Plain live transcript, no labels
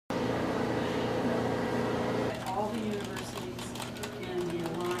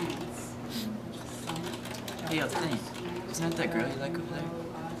Hey, yo, Thayne, isn't that girl you like over there?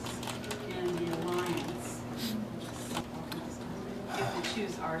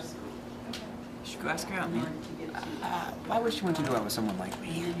 Choose our school. You should go ask her out, man. Why would she want to go out with someone like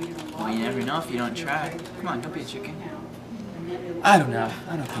me? Well, you never know if you don't try. Come on, don't be a chicken. I don't know.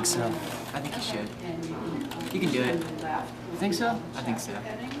 I don't think so. I think you should. You can do it. You think so? I think so.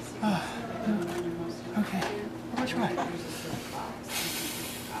 Okay. I'll try.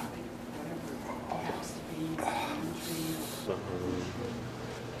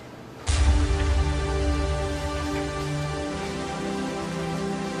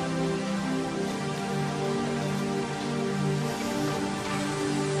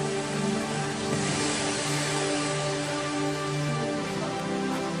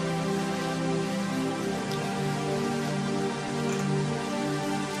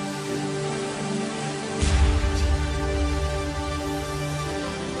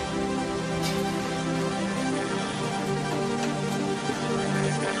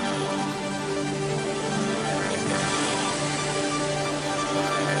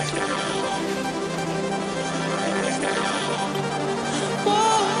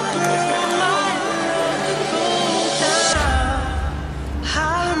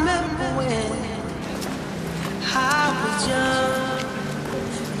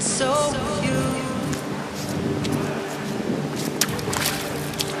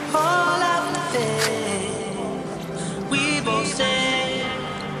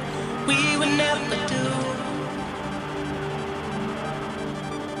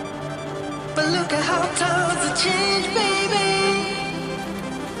 But look at how times have changed, baby.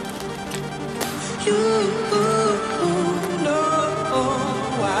 You know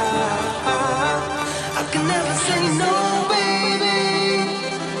I can never say no, baby.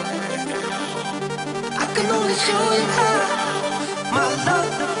 I can only show you how my love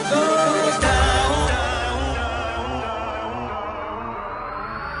goes down.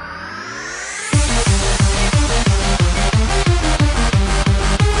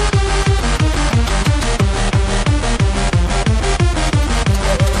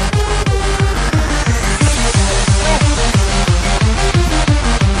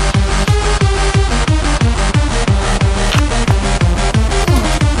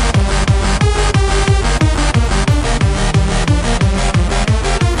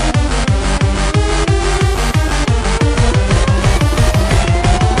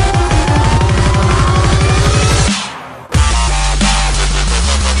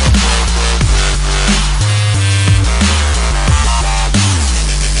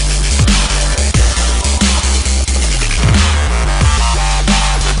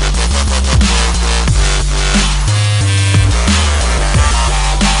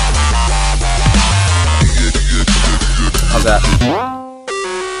 How's that?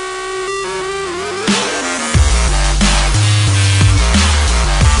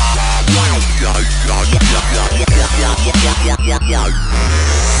 Yeah.